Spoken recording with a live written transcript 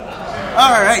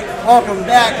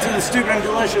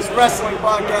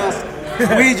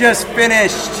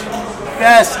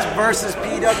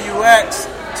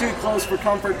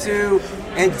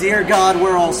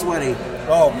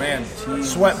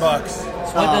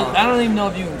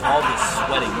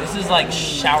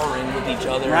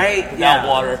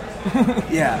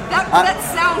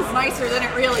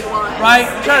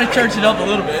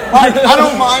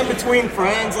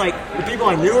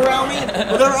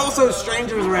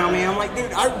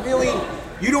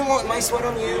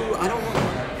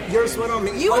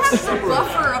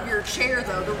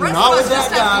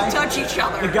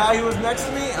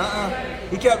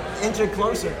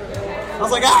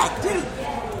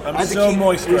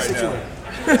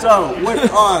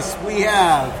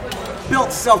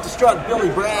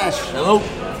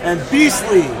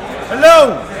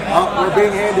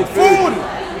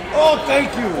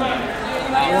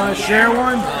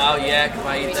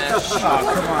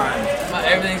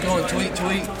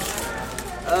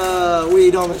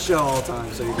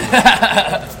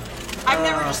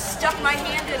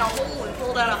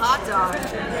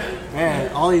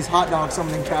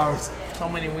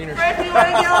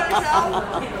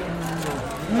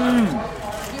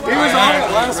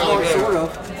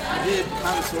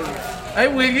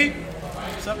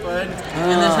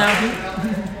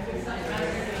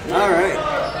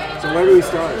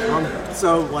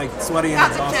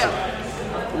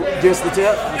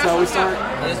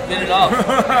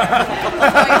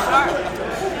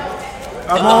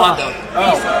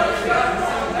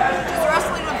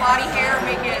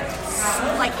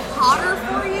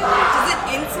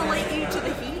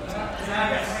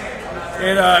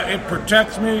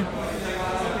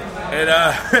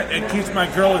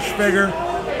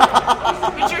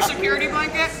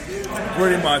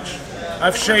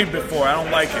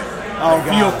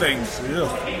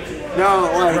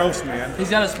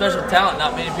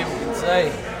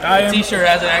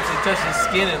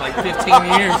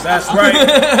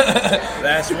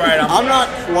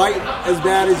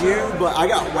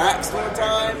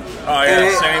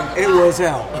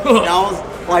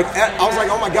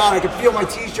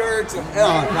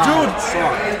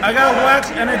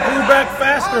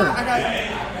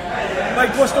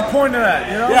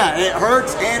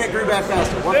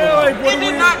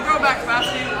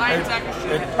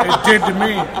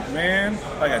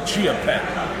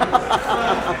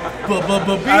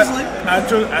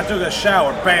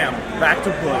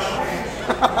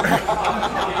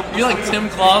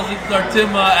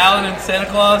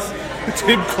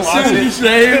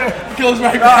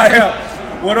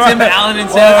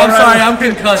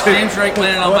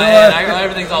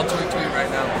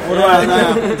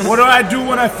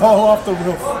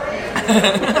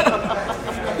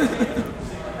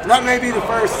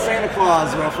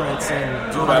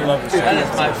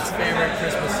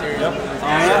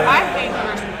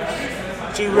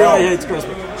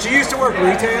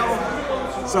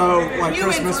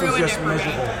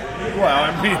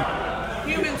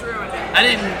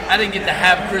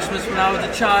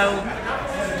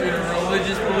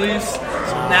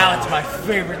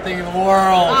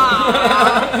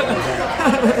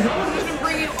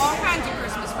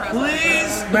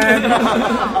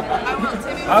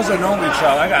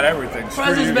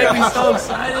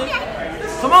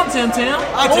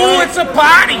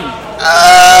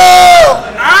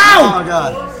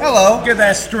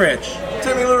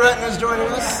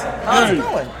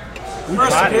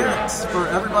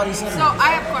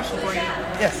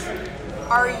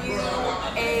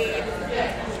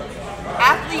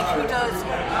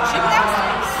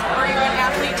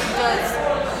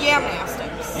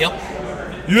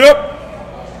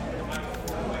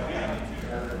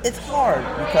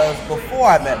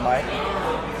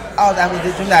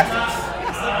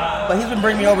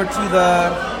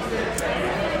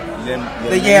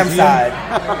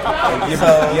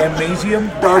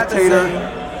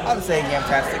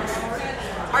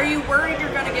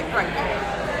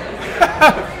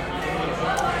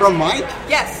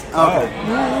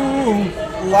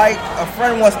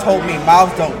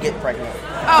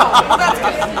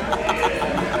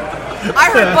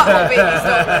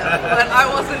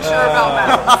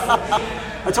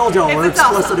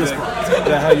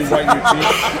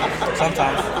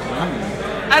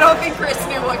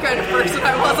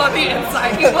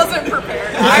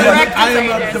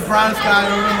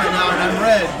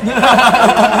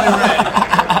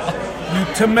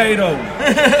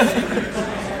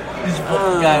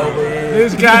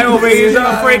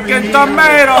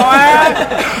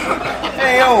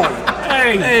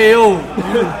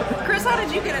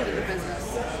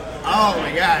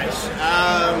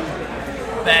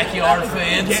backyard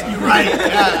fans. Yeah, you're right.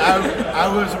 Yeah, I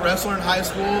was a wrestler in high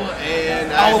school,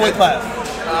 and All the weight class.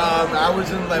 I was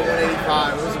in like 185.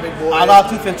 I was a big boy. I lost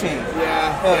 215.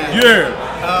 Yeah.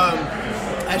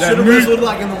 I should have wrestled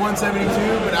like in the 172,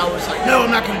 but I was like, no,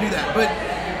 I'm not going to do that. But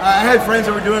I had friends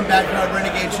that were doing backyard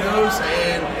renegade shows,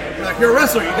 and they're like, you're a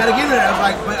wrestler, you got to get in it. I was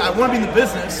like, but I want to be in the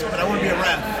business, but I want to be a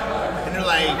ref. And they're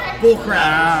like, bull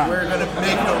crap, we're going to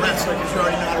make you a wrestler because you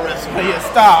already know how to wrestle. Be a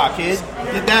star, kid.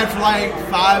 Did that for like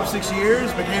 5-6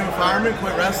 years, became a fireman,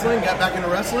 quit wrestling, got back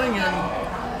into wrestling, and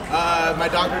my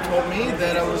doctor told me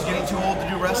that I was getting too old to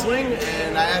do wrestling,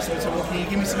 and I asked him, I said, well, can you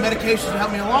give me some medications to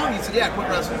help me along? He said, yeah, quit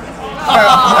wrestling.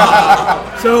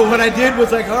 So what I did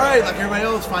was like, all right, like everybody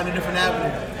else, find a different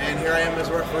avenue, and here I am as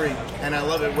a referee, and I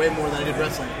love it way more than I did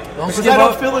wrestling. Because I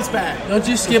don't feel as bad. Don't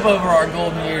you skip over our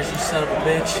golden years, you son of a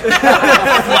bitch.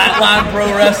 Flatline pro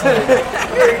wrestling.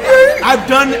 I've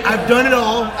done it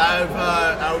all. I've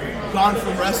gone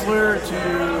from wrestler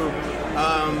to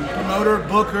promoter,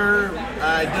 booker.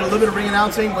 I did a little bit of ring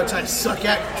announcing, which I suck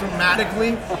at dramatically,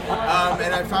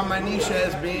 and I found my niche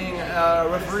as being a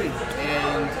referee.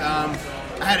 And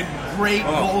I had a great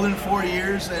golden 4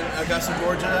 years in Augusta,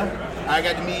 Georgia. I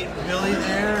got to meet Billy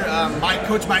there.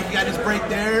 Coach Mikey got his break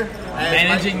there.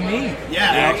 Managing me.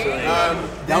 Yeah.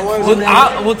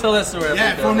 We'll tell that story.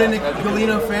 Yeah, formed in the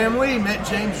Galino family, met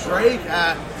James Drake.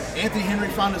 Anthony Henry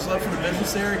found his love for the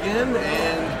business there again,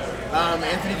 and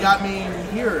Anthony got me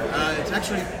here. It's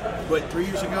actually, 3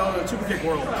 years ago, Super Kick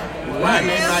World. When I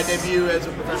made my debut as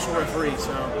a professional referee.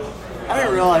 So I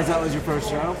didn't realize that was your first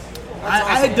show.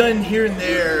 I had done here and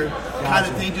there kind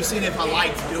of thing, just seeing if I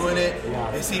liked doing it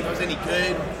and see if it was any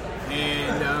good.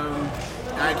 And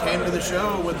I came to the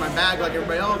show with my bag like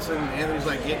everybody else, and Anthony's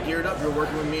like, get geared up, you're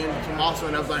working with me and Tim also.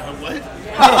 And I was like, what?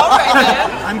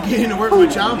 I'm getting to work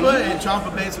with Ciampa, and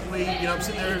Ciampa basically, I'm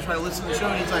sitting there trying to listen to the show,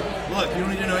 and he's like, look, you don't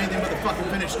need to know anything but the fucking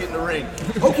finish, get in the ring.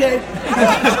 Okay.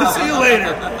 See you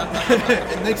later.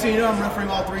 And next thing you know, I'm refereeing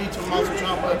all three Tommaso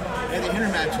Ciampa and the Henry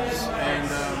matches, and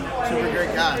super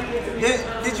great guy.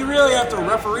 Did you really have to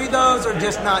referee those or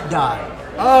just not die?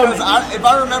 Because if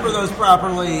I remember those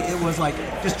properly, it was like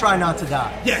just try not to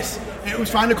die. Yes, it was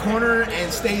find a corner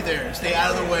and stay there, stay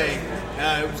out of the way.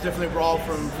 It was definitely a brawl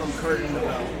from curtain to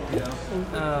bell.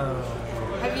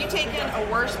 Have you taken a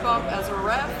worse bump as a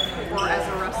ref or as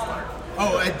a wrestler?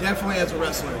 Oh, I definitely as a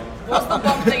wrestler. What's the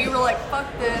bump that you were like, fuck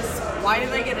this, why did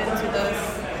I get into this?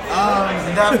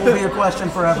 That will be a question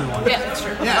for everyone. Yeah, that's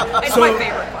true. Yeah. It's my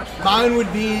favorite question. Mine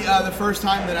would be the first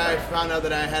time that I found out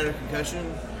that I had a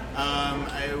concussion.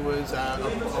 It was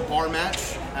a bar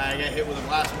match. I got hit with a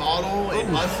glass bottle. It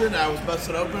busted. I was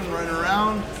busted open, running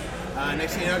around.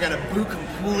 Next thing you know, I got a boot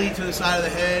completely to the side of the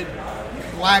head,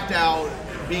 blacked out,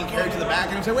 being carried to the back.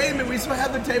 And I was like, wait a minute, we still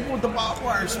have the table with the barbed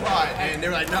wire spot. And they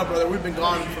were like, no, brother, we've been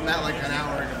gone from that like an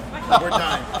hour ago. We're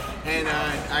done. And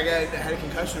I had a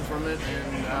concussion from it,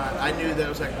 and I knew that I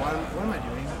was like, what am I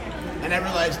doing? And I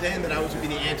realized then that I was going to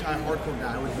be the anti-hardcore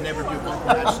guy. I would never do hardcore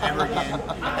matches ever again.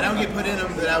 And I would get put in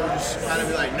them that I would just kind of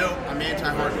be like, nope, I'm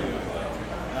anti-hardcore.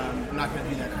 I'm not going to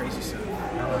do that crazy stuff.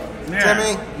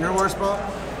 Timmy, your worst bump?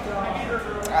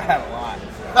 I have a lot.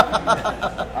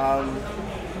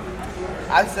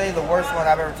 I'd say the worst one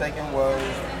I've ever taken was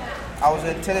I was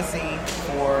in Tennessee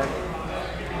for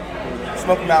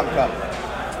Smoky Mountain Cup.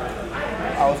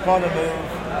 I was going to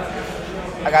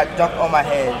move. I got dunked on my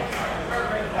head.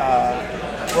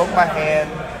 Broke my hand,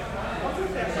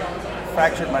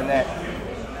 fractured my neck,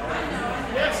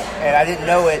 and I didn't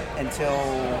know it until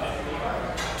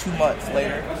 2 months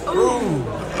later. Ooh.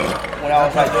 When I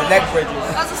was like doing neck bridges.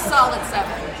 That's a solid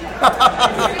 7.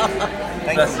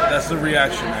 That's the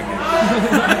reaction I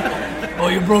get. Oh,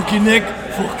 you broke your neck?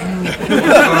 Fucking.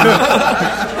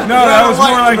 No, that was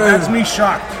more like that's me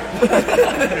shocked.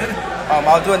 I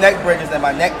was doing neck bridges and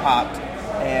my neck popped,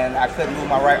 and I couldn't move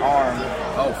my right arm.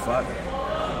 Oh, fuck.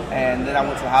 And then I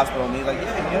went to the hospital, and he's like,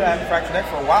 yeah, you had a fractured neck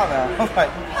for a while now. I was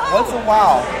like, what's a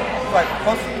while? It was like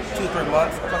close to 2-3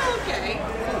 months. I was like, Okay.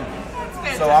 That's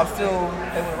fantastic. so I'm still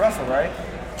able to wrestle, right?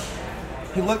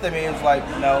 He looked at me and was like,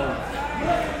 no.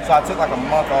 So I took like a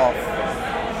month off.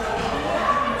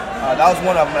 That was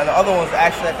one of them. And the other one was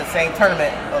actually at the same tournament.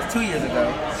 It was 2 years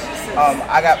ago.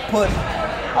 I got pushed.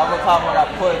 I was on top and I got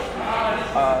pushed.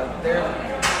 There,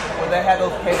 where they had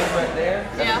those cables right there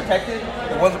that were protected,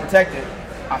 it wasn't protected.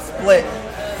 I split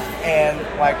and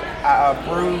like I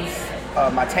bruised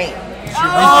my taint.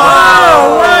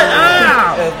 Oh, what?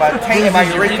 It was my taint and my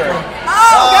urethra.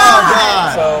 Oh,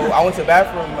 God! So I went to the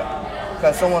bathroom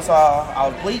because someone saw I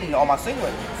was bleeding on my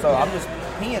singlet. So I'm just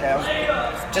peeing out.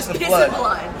 Pissing blood.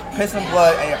 Pissing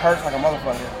blood, and it hurts like a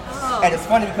motherfucker. And it's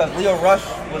funny because Leo Rush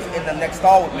was in the next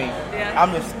stall with me. Yeah.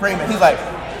 I'm just screaming. He's like,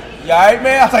 "You alright,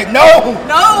 man?" I was like, "No,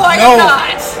 I am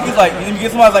not." He's like, "You need to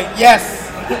get some?" I was like, "Yes."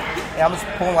 And I'm just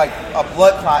pulling like a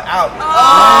blood clot out.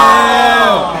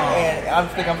 And I'm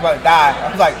just thinking I'm about to die. I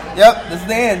was like, "Yep, this is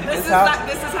the end. This is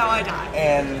how I die."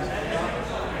 And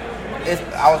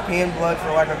I was peeing blood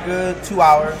for like a good 2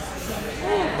 hours,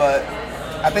 but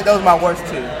I think those were my worst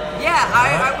two. Yeah,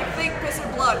 I would think pissing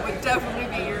blood would definitely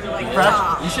be your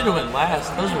top. You should have went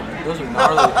last. Those are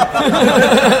gnarly.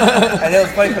 And it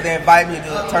was funny because they invited me to do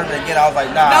the tournament again. I was like,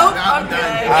 nah. Nope, I'm good.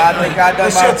 I think I done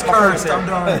This shit's cursed. I'm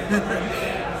done.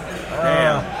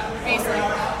 Damn. Basically.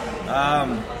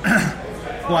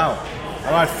 Wow. How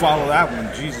do I follow that one?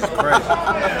 Jesus Christ.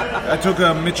 I took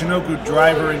a Michinoku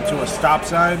driver into a stop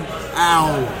sign.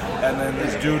 Ow. And then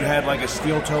this dude had like a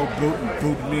steel toe boot and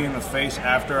booted me in the face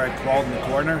after I crawled in the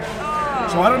corner.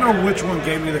 So I don't know which one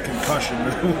gave me the concussion.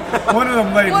 One of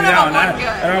them laid me down, and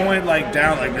I went like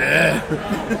down like bleh.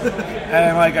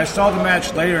 And like I saw the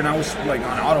match later, and I was like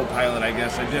on autopilot. I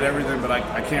guess I did everything, but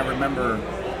I can't remember.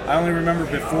 I only remember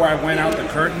before I went out the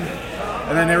curtain,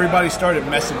 and then everybody started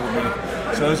messing with me.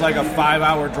 So it was like a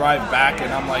 5-hour drive back,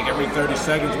 and I'm like every 30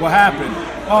 seconds, what happened?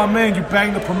 Oh man, you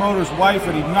banged the promoter's wife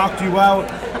and he knocked you out.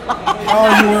 Oh,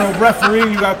 you were a referee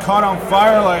and you got caught on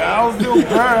fire. Like, I don't feel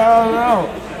bad, I don't know.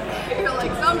 You're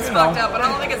like, something's fucked up, but I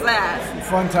don't think it's that.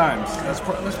 Fun times. That's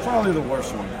probably the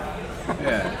worst one.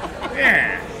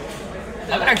 Yeah.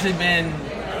 I've actually been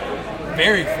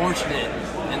very fortunate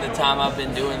in the time I've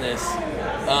been doing this.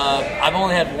 I've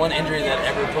only had one injury that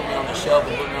ever put me on the shelf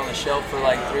and put me on the shelf for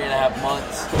like 3.5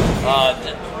 months.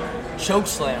 Choke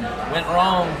slam. Went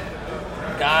wrong.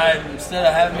 Guy, instead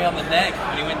of having me on the neck,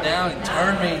 when he went down, he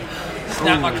turned me,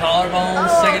 snapped my collarbone,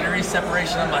 secondary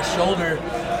separation on my shoulder,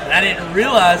 and I didn't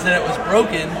realize that it was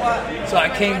broken. So I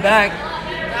came back.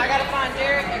 Now I gotta find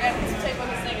Derek. I got this tape on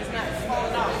this thing. It's not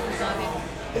falling off.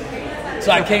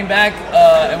 So I came back,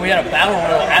 and we had a battle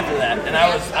royal after that, and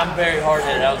I'm very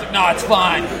hard-headed. I was like, no, it's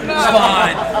fine. It's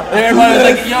fine. And everybody was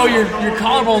like, yo, your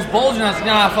collarbone's bulging. I was like,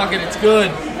 nah, fuck it, it's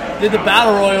good. Did the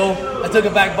battle royal. I took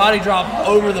a back body drop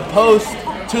over the post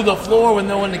to the floor with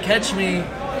no one to catch me,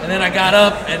 and then I got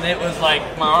up, and it was like,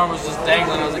 my arm was just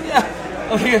dangling. I was like, yeah,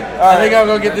 I think I'll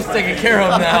go get this taken care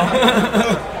of now.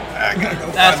 I gotta go.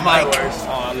 That's my worst.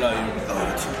 Oh, I love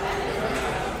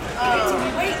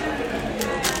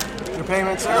you. Your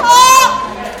payment, sir?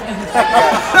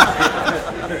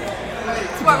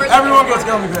 Everyone Everyone gets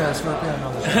gummy bears for appearing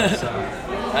on the show. So.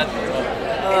 That's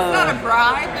It's not a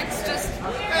bribe. It's just.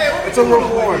 It's a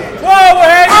reward. Whoa, we're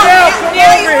hanging out. Come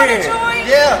Yeah, you over want to here. join?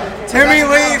 Yeah. Timmy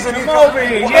leaves and you Come over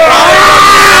here. on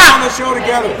Yeah. the show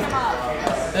together.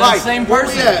 the same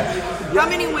person. How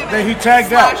many women Then he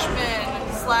tagged out.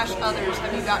 /men/others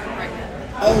have you gotten pregnant?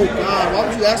 Oh God! Why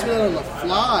would you ask me that on the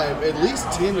fly? At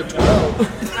least 10 to 12.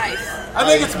 Nice. I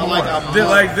think it's I'm more. like a Did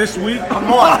month. like this week? A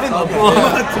month. It's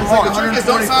like a trick is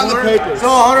don't sign the papers. So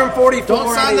 144.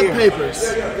 Don't sign the here. papers.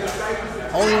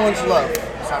 Only ones love.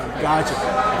 Gotcha.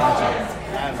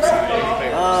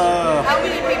 How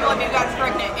many people have you gotten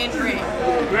pregnant in ring?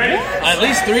 At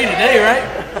least 3 today, right?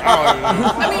 I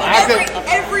mean,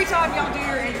 every time y'all do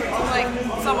your entrance, it's like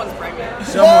someone's pregnant.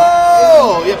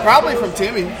 Oh, yeah, probably from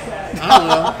Timmy. I don't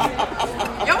know.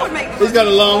 Y'all would make He's got a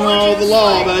long haul of the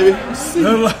law, baby.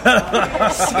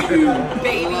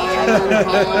 baby. Long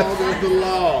haul of the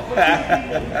law.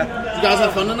 You guys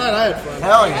have fun tonight? I had fun.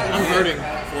 Hell yeah. I'm hurting.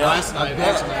 Last night,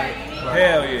 tonight.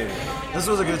 Hell yeah. This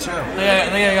was a good show. I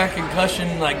think I got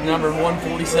concussion like number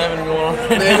 147 going on right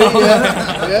Maybe, now.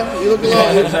 yeah. You look a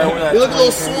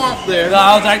little swamped there. No,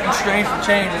 I was acting strange for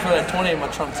change. That's why that 20 in my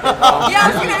trunk's so long. Yeah,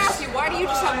 I was gonna ask you, why do you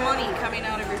just have money coming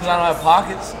out of your? Because I don't have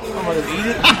pockets. I'm going to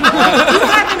eat it. You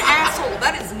have an asshole.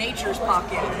 That is nature's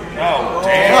pocket. Oh,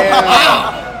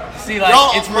 damn. See, like,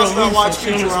 Y'all it's real must not loose watch as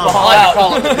soon as it's Futurama. fall I out.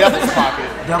 call it the devil's pocket.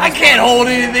 I can't hold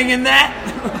anything in that.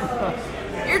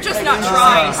 You're just not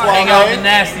trying. Hang out with the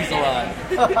nasties a lot.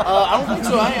 I don't think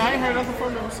so. I ain't heard nothing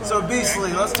from them. So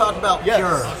Beastly, let's talk about Yes.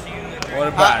 Pure. What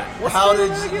about it? How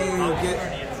did you get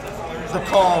the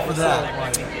call for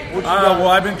that? Well,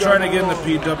 I've been trying to get into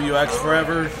PWX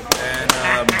forever, and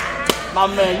My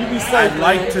man, you be safe. I'd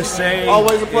like to say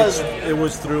Always a pleasure. it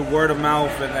was through word of mouth,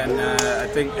 and then I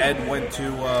think Ed went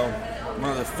to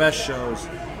one of the fest shows,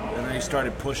 and then he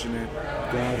started pushing it.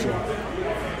 Gotcha.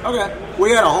 Okay.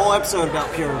 We had a whole episode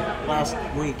about Pure last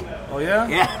week. Oh yeah?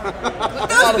 Yeah.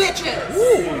 Those bitches.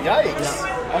 Ooh, yikes.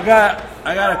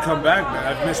 I gotta come back, man.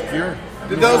 I've missed Pure.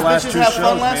 Did Missed those the last bitches 2 have shows,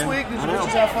 fun last man. week? Did you bitches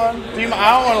have fun? I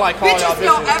don't want to like call y'all Bitches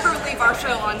don't bitches. ever leave our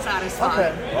show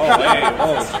unsatisfied. Okay. Oh, hey,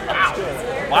 oh.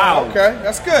 Wow. Okay,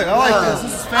 that's good. I like this.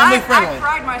 This is family friendly. I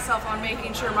pride myself on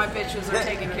making sure my bitches are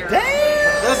taken care of.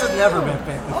 Damn. This has never been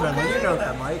family friendly. You know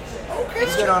that, Mike. Okay.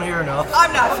 He's been on here enough.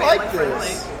 I'm not I family like friendly.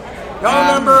 this. Y'all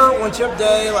remember when Chip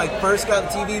Day first got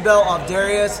the TV belt off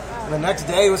Darius, and the next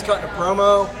day he was cutting a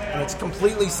promo, and it's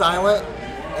completely silent,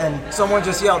 and someone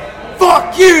just yelled,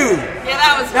 "Fuck you!" Yeah,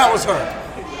 that was her.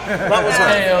 That was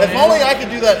her. If only I could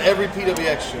do that every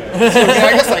PWX show.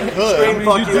 I guess I could. Scream,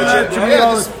 fuck you you, do that Chip to Day. me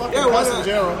all just the fucking Yeah, cuss why in not?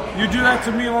 general. You do that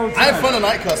to me all the time. I had fun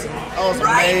tonight cussing. That was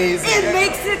amazing. It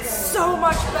makes it so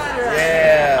much better.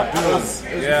 Yeah, it was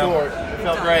Yeah. euphoric. It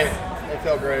felt great. It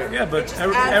felt great. Yeah, but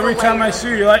adds every a time I layer. see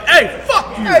you, you're like, hey,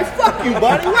 fuck you. Hey, fuck you,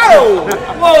 buddy. Whoa.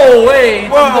 Whoa, wait,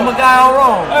 Whoa. the guy all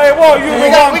wrong. Hey, whoa, you We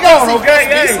got to see okay?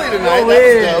 Fest Beasley tonight. Oh, That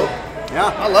was yeah. dope.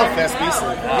 Yeah. I love Fest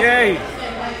Beasley. Yay.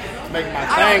 Make my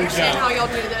I don't thing understand how jump.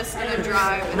 y'all do this and then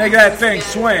drive. And Make then that thing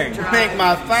spin, swing. drive. Make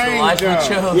my The thing life we jump.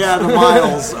 chose. Yeah, the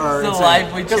miles are The insane.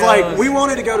 life we Because chose. we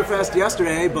wanted to go to Fest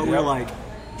yesterday, but we were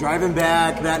driving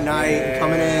back that night,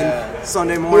 coming in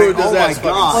Sunday morning. Dude, Oh my that's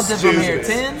fucking god! What's it from here?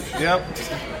 Stupid. 10? Yep.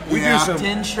 We Yeah. do some.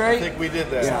 10 I straight? think we did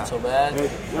that. Yeah. Not so bad.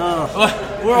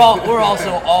 Ugh. We're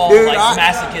also all Dude,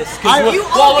 masochists. I- Because you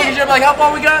we'll all look get- at each other like, how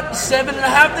far we got?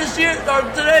 7.5 this year or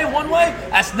today, one way?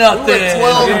 That's We nothing. were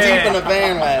 12 Yeah. deep in a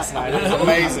van last night. It was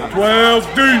amazing. 12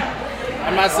 deep.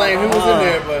 I'm not saying who was in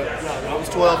there, but it was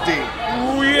 12 deep.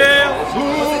 Ooh, yeah.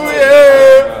 Ooh,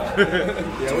 yeah.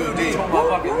 Yeah, we were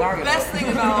deep. Best thing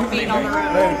about being on the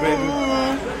road. Hey,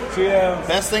 baby. Yeah.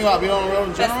 Best thing about being on the road in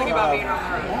Best general? thing about being on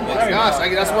the road. Gosh,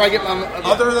 that's where I get my...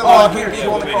 Other than locking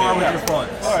people in the car with your fun.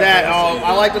 that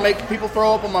I like to make people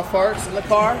throw up on my farts in the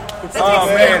car. Oh,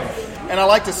 man. And I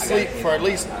like to sleep for at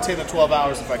least 10 to 12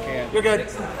 hours if I can. You're good.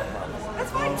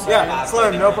 Yeah,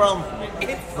 Slim, no problem.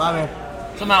 Bye, man.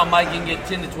 Somehow Mike can get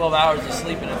 10 to 12 hours of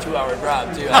sleep in a 2-hour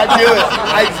drive, too. I do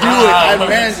it. I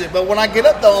manage it. But when I get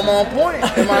up, though, I'm on point.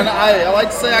 I like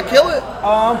to say I kill it.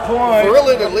 On point. Thrill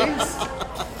it, at least.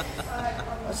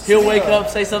 He'll wake up,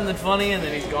 say something funny, and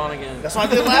then he's gone again. That's what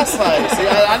I did last night. See,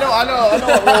 I know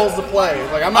what roles to play.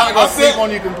 Like, I'm not going to sleep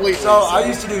on you completely. So I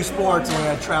used to do sports, and we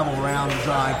had to travel around and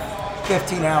drive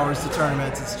 15 hours to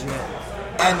tournaments and shit.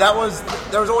 And there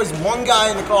was always one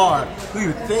guy in the car who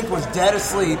you'd think was dead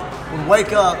asleep, would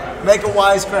wake up, make a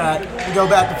wisecrack, and go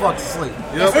back to fuck to sleep.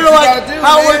 Yep. You're You like, gotta do,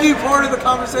 how man. are you part of the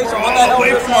conversation? We're What the all hell away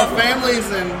just from our happened?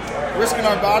 families and risking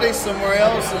our bodies somewhere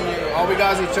else, and all we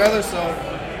got is each other. So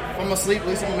if I'm asleep, at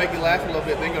least I'm gonna make you laugh a little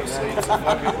bit, then go to sleep. So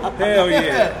fuck it. Hell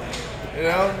yeah. You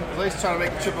know, at least trying to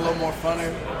make the trip a little more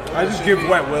funner. I just give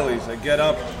wet willies. I get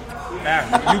up. You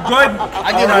good?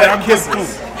 I give wet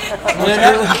kisses.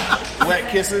 Literally,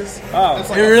 Wet kisses. Oh. That's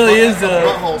like it a really butt- is the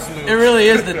butthole smooch. it really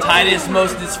is the tightest,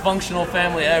 most dysfunctional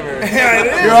family ever. Yeah, it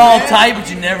is, You're all man. tight, but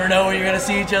you never know when you're gonna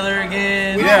see each other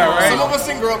again. Yeah, right. Some of us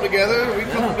didn't grow up together. We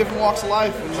come from different walks of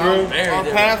life. And True. Very our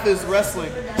different. path is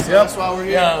wrestling. So that's why we're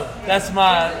here. Yo, that's when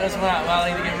I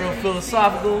like to get real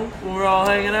philosophical when we're all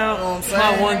hanging out. You know what I'm It's my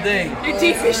saying? one thing. You're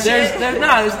deep as shit.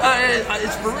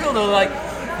 It's for real though. Like,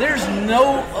 there's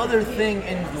no other thing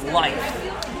in life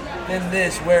than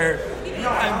this where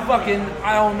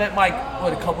I only met Mike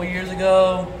a couple years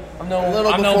ago. I've known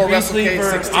before Beasley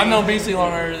WrestleCade 16. I've known Beasley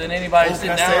longer than anybody Oh,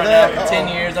 sitting can I down say right that? now for 10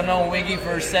 Uh-oh. years. I've known Wiggy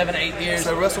for 7, 8 years.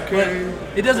 So WrestleCade.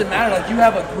 But it doesn't matter. Like, you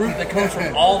have a group that comes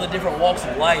from all the different walks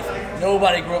of life.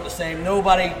 Nobody grew up the same.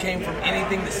 Nobody came from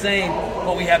anything the same.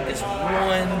 But we have this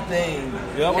one thing.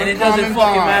 Yep. And it One doesn't common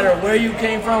fucking bond. matter where you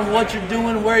came from, what you're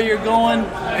doing, where you're going.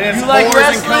 it's You like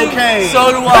whores and wrestling? cocaine. So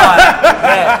do I.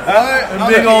 Yeah. And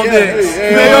big old dicks.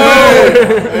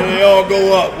 And they all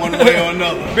go up one way or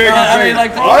another. I mean,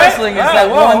 like, pro wrestling is that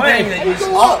Whoa, one hey. thing that you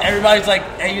just, everybody's like,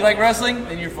 hey, you like wrestling?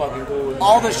 Then you're fucking cool with it.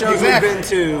 All the shows Exactly. we've been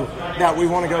to that we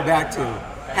want to go back to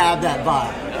have that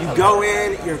vibe. You go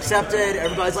in, you're accepted,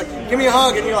 everybody's like, give me a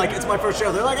hug, and you're like, it's my first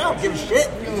show. They're like, I don't give a shit.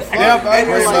 Yep, And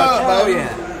you're what's like, up, hell baby?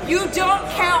 yeah. You don't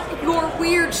count your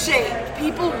weird shape.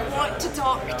 People want to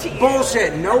talk to you.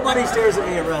 Bullshit. Nobody stares at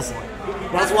me at wrestling.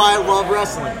 That's why I love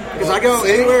wrestling. Because I go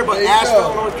See? anywhere but There you Asheville,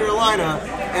 go. North Carolina,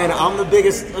 and I'm the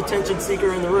biggest attention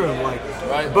seeker in the room. Like,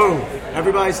 Right. boom,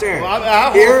 everybody's staring. Well, I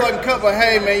hold Here, a fucking cup, but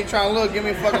hey, man, you trying to look? Give me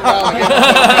a fucking dollar. Give me a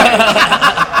fucking dollar.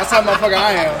 That's how motherfucker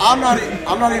I am.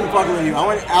 I'm not even fucking with you. I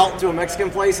went out to a Mexican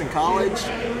place in college,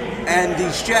 and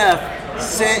the chef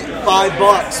sent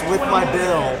 $5 with my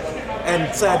bill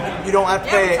and said, you don't have to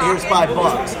pay it, here's $5.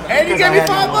 And you Because gave I me had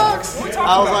no money. $5?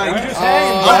 I was like,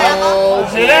 Oh,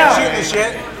 Sit down. shooting the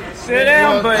shit, Sit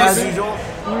down, as buddy. usual.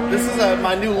 this is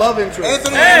my new love interest.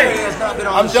 Anthony Hey! Henry has not been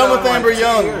on I'm the done show with in Amber like 2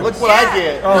 Young. years. Look what I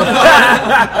get.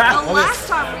 The last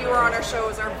time we were on our show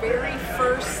was our very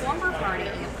first slumber party.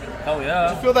 Oh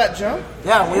yeah. Feel that jump?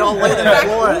 Yeah, we all laid on the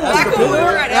floor. Back when we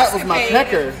were at That was my SCK,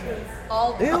 pecker.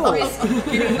 all always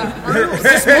getting that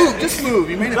hurt. Just move.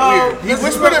 You made it weird. He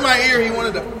whispered in my ear he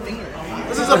wanted to finger.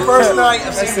 This is the first night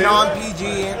I've seen non-PG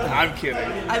Anthony. I'm kidding.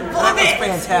 I That love was it.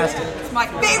 fantastic. It's my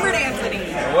favorite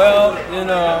Anthony. Well,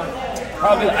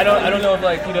 probably I don't know if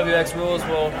like PWX rules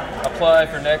will apply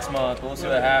for next month. We'll see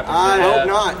what happens. I hope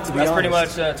not, to be That's pretty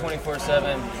honest. much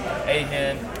 24/7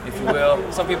 A-hen, if you will.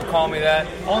 Some people call me that.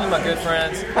 Only my good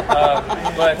friends.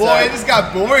 But Boy, it just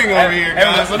got boring over here,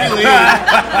 guys. Let me leave.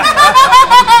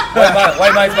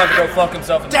 White Mike's about to go fuck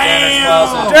himself in the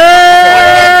Damn!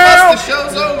 Damn! The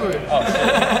show's over. You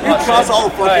cuss all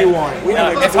the fuck you want. We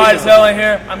have It's hot as hell in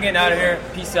here. I'm getting out of here.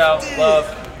 Peace out. Love.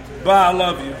 Bye, I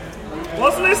love you.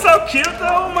 Wasn't it so cute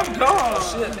though? Oh my god.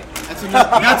 Shit.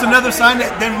 That's another sign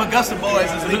that then Augusta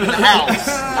Boys is leaving the house.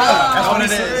 That's what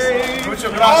it is.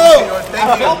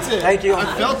 I felt it. Thank you. I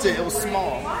felt it. It was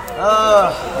small.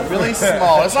 Really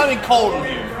small. It's not even cold in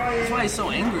here. That's why he's so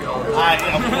angry all the time. I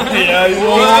am. Yeah,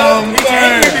 He's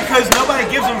angry because nobody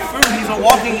gives him food. He's a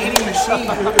walking eating machine.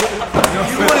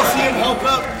 You want to see him hulk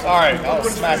up? All right, I'll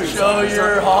smack you. Show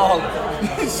your hog.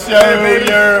 Show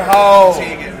your hole.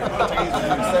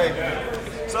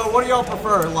 So what do y'all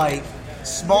prefer? Like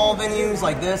small venues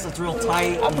like this that's real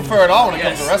tight? I prefer it all when it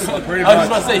comes to wrestling. Pretty I was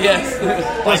much. just about to say yes.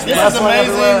 Like, this is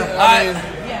amazing.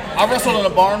 I wrestled in a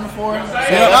barn before.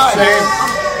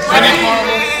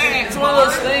 It's one of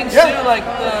those things too, like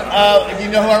You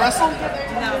know who I wrestled?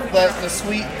 The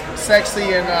sweet,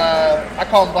 sexy, and I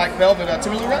call him Black Velvet,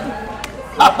 Timmy Lou Retton.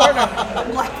 My partner.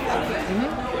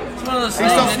 it's one of those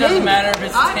He's things. so It doesn't smooth. matter if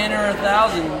it's 10 or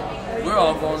 1,000. We're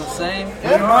all going the same.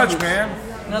 Pretty much, man.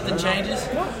 Nothing changes.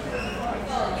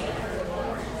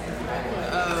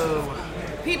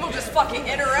 People just fucking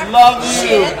interrupt. Love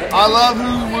shit. you. I love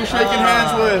who we're shaking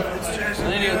hands with. So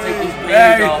they need to take these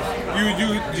Hey, babies off. you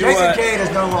Jason Cade is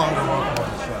no longer welcome on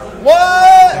the show.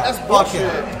 What? That's Fuck bullshit. him.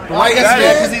 The way he's Because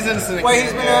been, he's in the syndicate. the way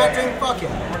he's been acting, fuck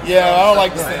him. Yeah, I don't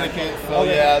like the syndicate. So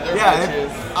yeah, they're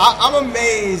bitches. I'm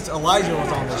amazed Elijah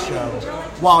was on this show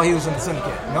while he was in the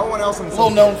syndicate. No one else in the Little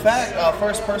syndicate. known fact,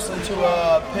 first person to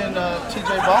pin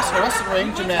TJ Boss in the wrestling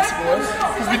ring, gymnastic boys,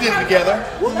 because we did it together.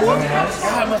 God,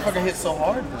 that motherfucker hit so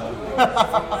hard.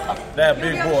 that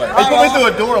big boy. They put me through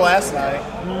a door last night.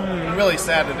 Really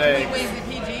sad today. Wait, is it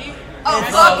PG? Oh,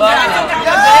 fuck Oh, that.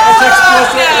 It's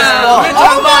explicit as fuck.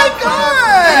 Oh my god!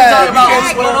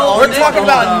 We're talking Hold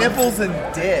about on. nipples and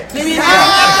dick. It's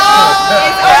actually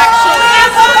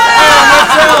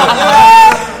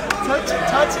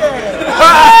Touch it.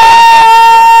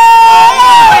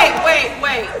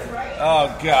 Wait. Oh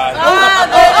god.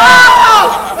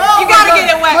 You gotta get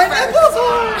it wet first.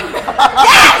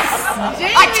 Yes!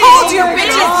 I told you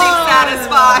bitches be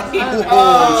satisfied. She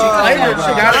claimed it.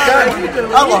 She got it done.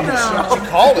 I love this show. She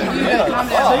called it. Yeah. I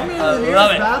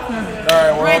love it.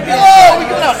 Oh, we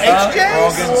going out HJs? We're all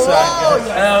getting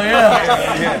psyched. Hell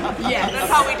yeah. Yeah, that's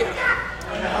how we do it.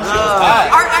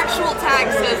 Our actual tag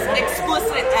says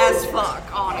explicit as fuck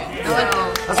on it. So,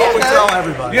 That's what we tell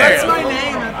everybody. Yeah. My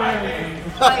name.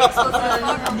 explicit as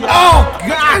fuck. Oh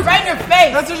God! Right in your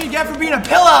face. That's what you get for being a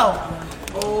pillow.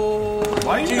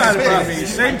 Why you got it by me?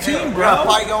 Same team, We got a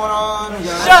bro. fight going on.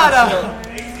 Shut up.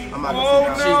 I'm not Oh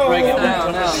She's breaking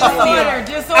down now.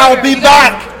 Disorder. I'll be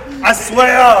back. I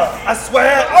swear. I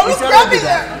swear. Oh, He said I'd be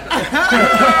back.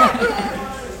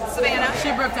 Savannah.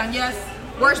 She broke down. Yes.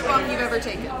 Worst bump you've ever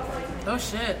taken. Oh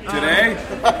shit. Today?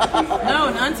 No,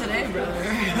 none today, brother.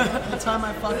 The time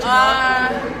I fucked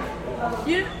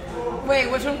you up. Wait,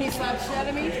 which one he slapped shit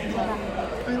at me?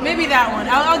 Maybe that one.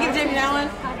 I'll give Jamie that one.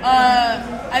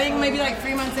 I think maybe like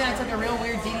 3 months in, I took a real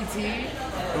weird DDT.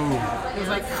 It was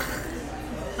like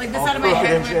this side of my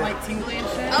head went like tingly and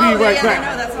shit. Oh, yeah, I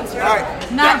know that sounds All right. right.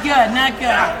 Not good, not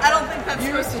good. I don't think that's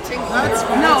supposed to tingle.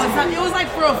 No, it's not. It was like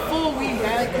for a full week.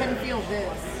 I like couldn't feel this.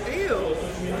 Ew.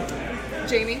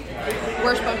 Jamie,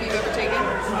 worst bump you've ever taken?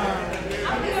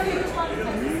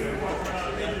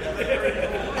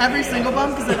 Every single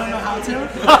bump because I don't know how to.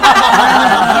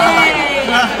 Yay!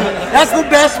 That's the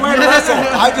best way to wrestle.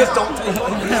 I just don't take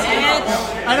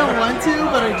it. I don't want to,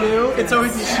 but I do. It's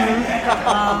always a shoot.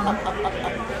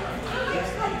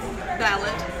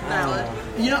 Valid.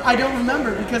 You know, I don't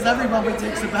remember because every bump I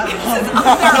take is a bad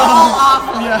bump. They're all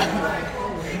awful. Yeah.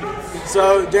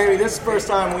 So, Jamie, this is the first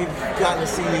time we've gotten to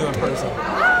see you in person.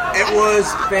 It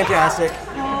was fantastic.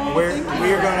 We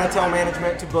are going to tell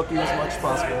management to book you as much as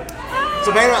possible.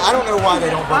 Savannah, I don't know why they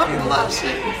don't book you.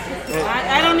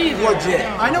 I don't either. Legit.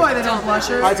 I know why they don't blush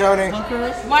her. Hi, Tony.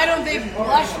 Why don't they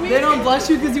blush me? They don't blush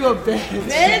you because you a bitch.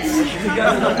 Bitch!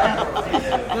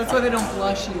 That's why they don't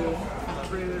blush you.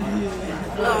 rude.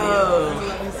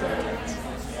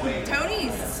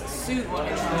 Tony's suit.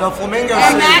 The flamingo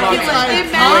Immaculate.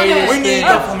 suit. We need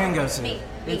the flamingo suit.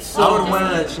 It's I so would wear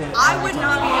that shit. I would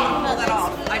not be able to pull that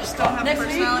off. I just don't have the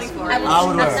personality for it. I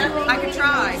would wear it. I could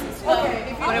try, but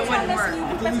it wouldn't work.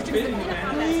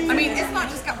 I mean, it's not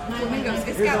just got flamingos.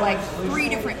 It's got like 3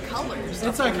 different colors.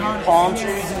 It's iconic. Palm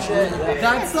trees and shit.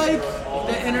 That's like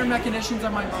the inner mechanizations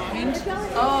of my mind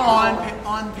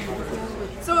on paper.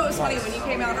 So it was funny when you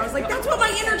came out. I was like, "That's what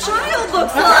my inner child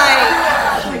looks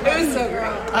like." It was so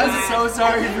great. I'm so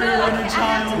sorry for your inner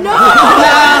child. No,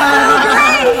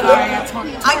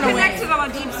 I connected on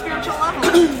a deep spiritual level.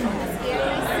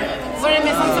 What did I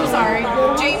miss? I'm so sorry.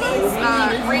 Jamie's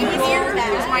Raymond here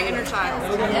is my inner child.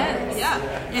 Yes. Yeah.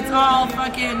 It's all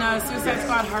fucking Suicide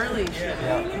Squad Harley.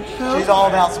 She's all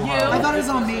about some I thought it was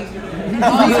on me.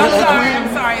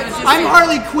 I'm sorry. It was just I'm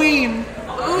Harley Quinn.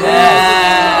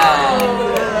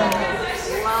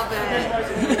 Love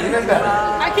it. Even better.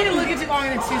 I can't look at you longer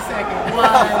than 2 seconds.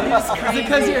 Is it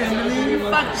because you're into me?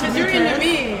 Fuck, because you're into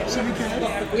me. Should we kiss?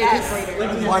 Yes.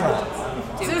 Why not?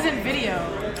 This isn't video.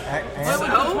 What would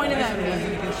And the point of that be?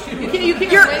 You can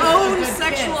Your raise own a good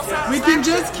sexual kiss. satisfaction. We can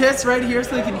just kiss right here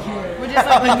so they can hear. We're just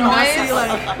like the Messy, noise.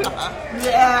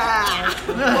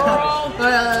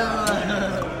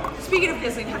 Speaking of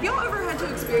kissing, have y'all ever had to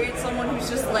experience someone who's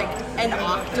just like an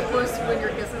octopus when you're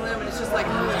kissing them and it's just like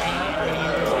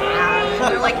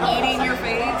they're like eating your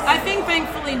face? I think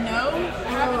thankfully no.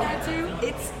 I haven't had to.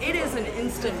 It is an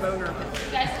instant boner pill.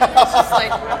 It's just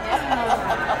like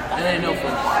It ain't no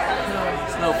fun.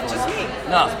 It's no fun. just me.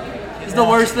 No. It's the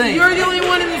worst thing. You're the only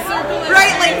one in the circle.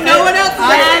 Right, like no one else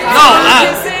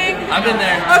kissing. I've been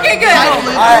there. Okay, good.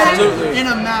 Absolutely. In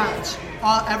a match.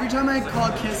 Every time I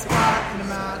call a kiss spot in a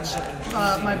match,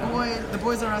 the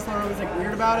boys that wrestle are always like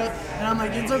weird about it, and I'm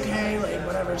like, it's okay, like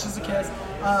whatever, it's just a kiss.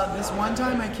 This one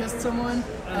time I kissed someone,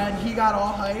 and he got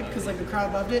all hyped because like the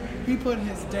crowd loved it. He put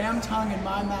his damn tongue in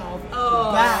my mouth.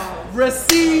 Back.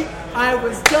 Receipt. I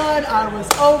was done. I was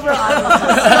over. I was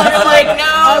just like, no.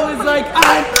 I was like,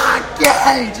 I'm not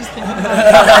gay. Just kidding.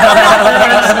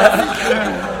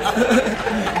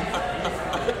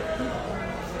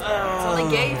 It's only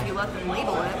gay if you let them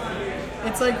label it.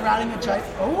 It's like riding a jet.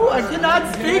 Oh, I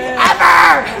cannot speak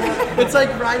ever. It's like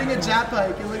riding a jet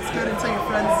bike. It looks good until your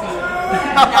friends see it.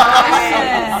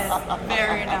 Nice.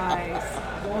 Very nice.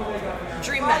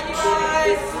 Dream match.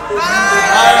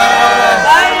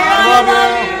 love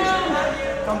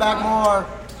you. Come back more.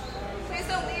 Please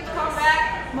don't leave. Come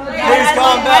back. Please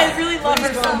come back. I really love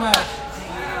her so much.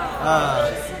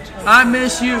 I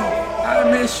miss you. I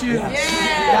miss you.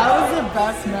 Yeah. That was the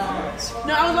best match.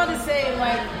 No, I was about to say,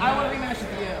 like, I want to rematch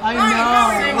with you. I know.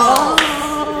 Oh.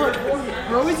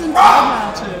 We're always in tag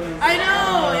matches. I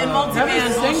know, in multi-man Never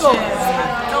bullshit. single.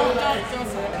 Don't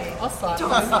slap me. I'll slap you.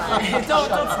 Don't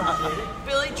slap me.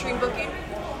 Billy, dream booking.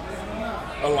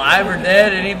 Alive or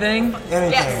dead? Anything?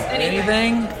 Yes.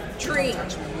 Anything? Dream.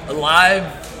 Alive.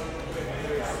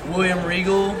 William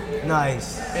Regal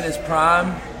Nice. in his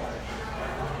prime.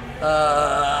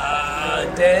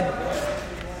 Dead.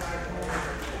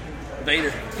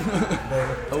 Vader.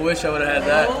 I wish I would have had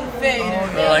that. I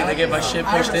like to get my shit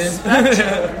pushed in.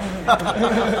 Savannah.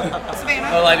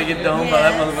 I like to get done by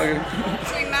that motherfucker.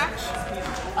 Dream match.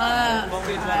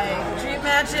 Dream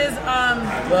matches.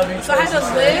 Love you, So I had a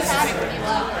Tracy. list.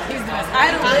 He's the best. I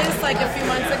had a list like a few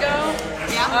months ago.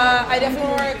 Yeah. I definitely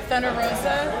want to work Thunder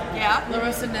Rosa, Yeah. La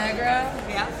Rosa Negra.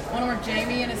 Yeah. I want to work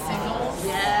Jamie in a singles.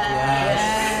 Yeah.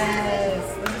 Yes.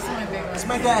 Those are some of my big ones. Let's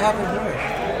make that happen here.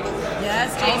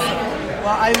 Yes, Jamie.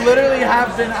 Well, I literally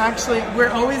have been actually, we're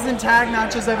always in tag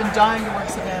matches. I've been dying to work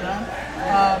Savannah.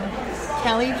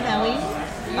 Kelly,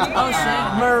 Oh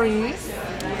shit. Maurice,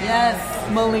 Yes.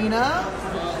 Melina,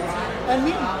 and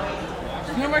me. You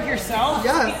want to work yourself?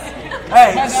 Yes.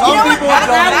 Hey, some people How does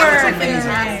that don't. work?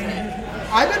 Interesting.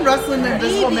 I've been wrestling the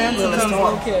Invisible Man since I was a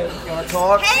little kid. You want to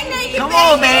talk? Hey, naked Come baby.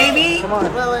 on, baby. Come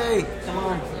on, Lily. Come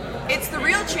on. It's the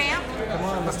real champ. Come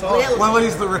on, let's talk.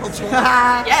 Lily's the real champ.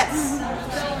 Yes.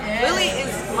 Lily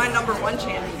is my #1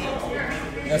 champion.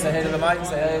 You say hey to the mic and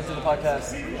say hey to the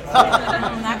podcast.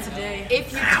 Not today.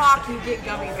 If you talk, you get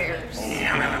gummy bears. Say hey,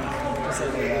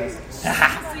 guys.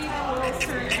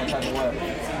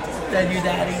 Then your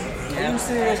daddy. Are you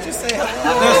serious? Just say hi.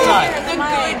 This time. The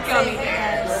good gummy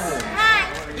bears.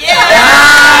 She's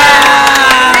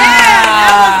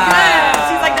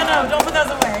like, no, don't put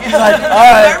those away. She's like, all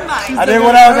right. Never mind. I did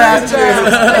what I was asked to.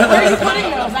 Where are you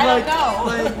putting those? I don't know.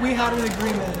 Like, we had an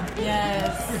agreement.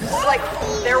 Yes. Like,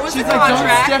 there was She's a like, don't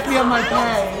contract. stiff me on my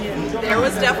pay. There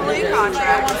was definitely a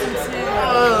contract.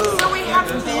 So we have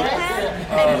Ethan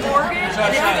and Morgan,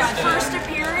 and it's their first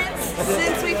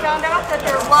found out that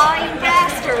they're lying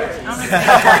bastards.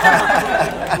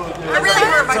 I really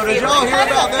hurt my So did y'all hear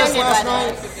about this last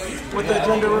night with the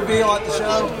gender reveal at the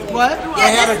show? What?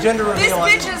 They had a gender reveal This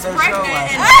bitch at is their pregnant show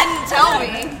last and night. didn't tell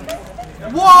me.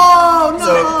 Whoa,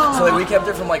 no. So like, we kept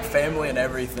it from like family and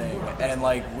everything, and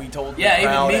like we told the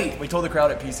crowd. We told the crowd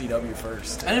at PCW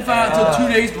first. I didn't find out until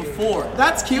 2 days before.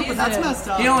 That's cute, but that's messed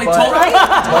up. He only told me.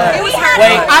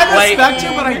 I respect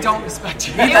you, but I don't respect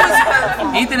you.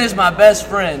 Ethan is my best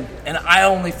friend, and I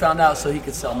only found out so he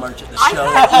could sell merch at the show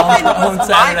on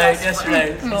Saturday,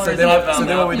 yesterday. So then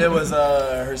what we did was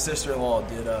her sister-in-law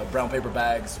did brown paper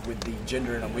bags with the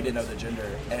gender in them. We didn't know the gender.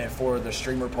 And for the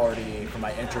streamer party, for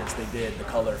my entrance, they did the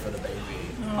color for the baby.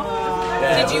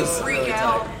 Yeah, Did you freak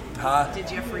out? Huh? Did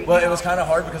you freak out? Well, it was kind of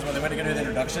hard because when they went to go do the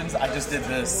introductions, I just did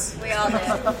this. We all did.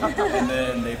 And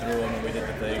then they threw them and we did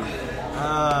the thing.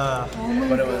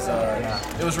 But it was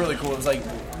really cool. It was like,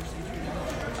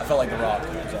 I felt like The Rock. It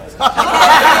was awesome.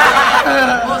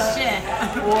 Well, shit.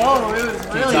 Whoa, it was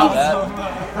really awesome.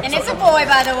 And it's a boy,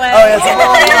 by the way. Oh, yeah, it's a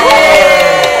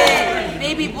boy.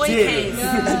 Baby boy case.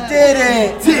 Did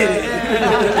it.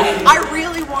 I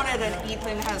really wanted an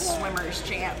Ethan has swimmers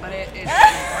chant, but I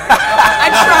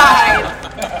tried.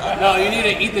 No, you need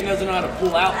an Ethan doesn't know how to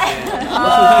pull out.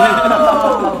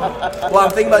 Well, I'm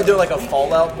thinking about doing like a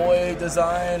Fallout Boy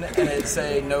design, and it'd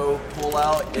say no pull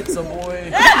out, it's a boy.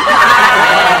 It's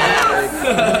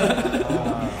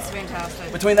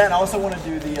fantastic. Between that, and I also want to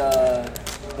do the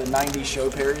 90s show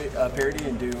parody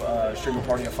and do Streamer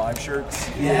Party of 5 shirts.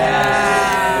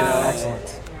 Yeah.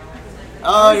 Excellent.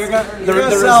 Oh, you're gonna the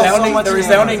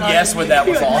resounding yes with that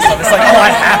was awesome. It's like, oh, I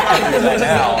have to do that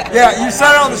now. Yeah, you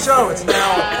said it on the show. It's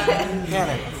now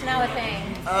canon. It's now a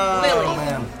thing. Oh,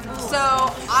 man.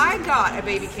 So I got a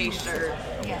baby K shirt.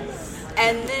 Yes.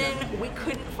 And then we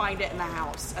couldn't find it in the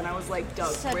house. And I was like,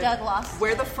 Doug, So Doug lost.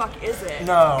 Where the fuck is it?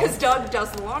 No. Because Doug does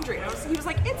the laundry. And he was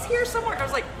like, it's here somewhere. And I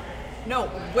was like, no,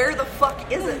 where the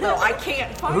fuck is it though? I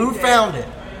can't find it. Who found it?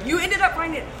 You ended up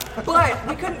finding it. But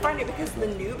we couldn't find it because the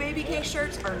new baby K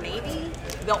shirts are navy.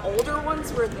 The older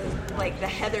ones were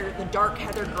the dark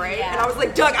heather gray. Yeah. And I was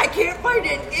like, Doug, I can't find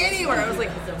it anywhere. I was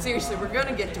like, seriously, we're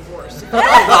gonna get divorced. If we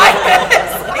don't find it.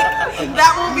 It's like,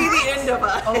 that will be the end of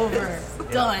us. Over.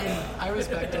 Done. I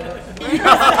respect it.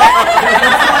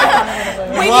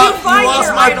 When You you find lost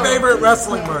your my idol. favorite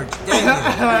wrestling merch.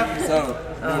 So,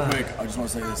 real quick, I just want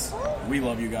to say this. We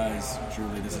love you guys.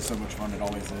 Truly, this is so much fun. It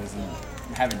always is. And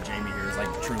having Jamie here is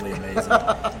like truly amazing.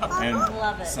 And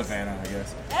Love it. Savannah, I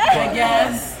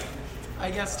guess.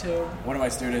 I guess too. One of my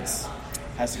students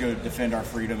has to go defend our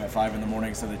freedom at 5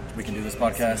 a.m. so that we can do this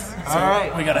podcast. So All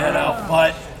right. we gotta head out.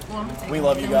 But we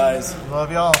love you guys.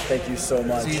 Love y'all. Thank you so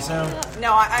much. See you soon.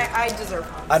 No, I deserve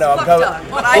it. I know, I'm Fuck coming. Doug,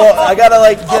 but I gotta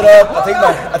like get up.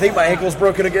 I think my ankle's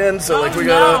broken again, so like we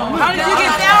gotta. How did you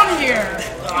get down here?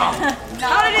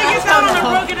 How did you get down on a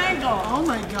broken ankle? Oh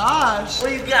my gosh. What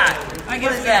do you got? I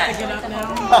guess we have to get up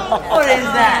now. What is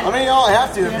that? I mean, y'all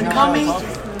have to if you're not Coming.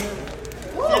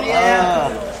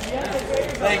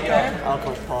 Thank you. I'll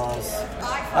click pause.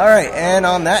 All right, and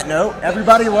on that note,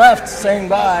 everybody left saying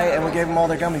bye, and we gave them all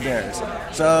their gummy bears.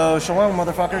 So, shalom,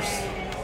 motherfuckers.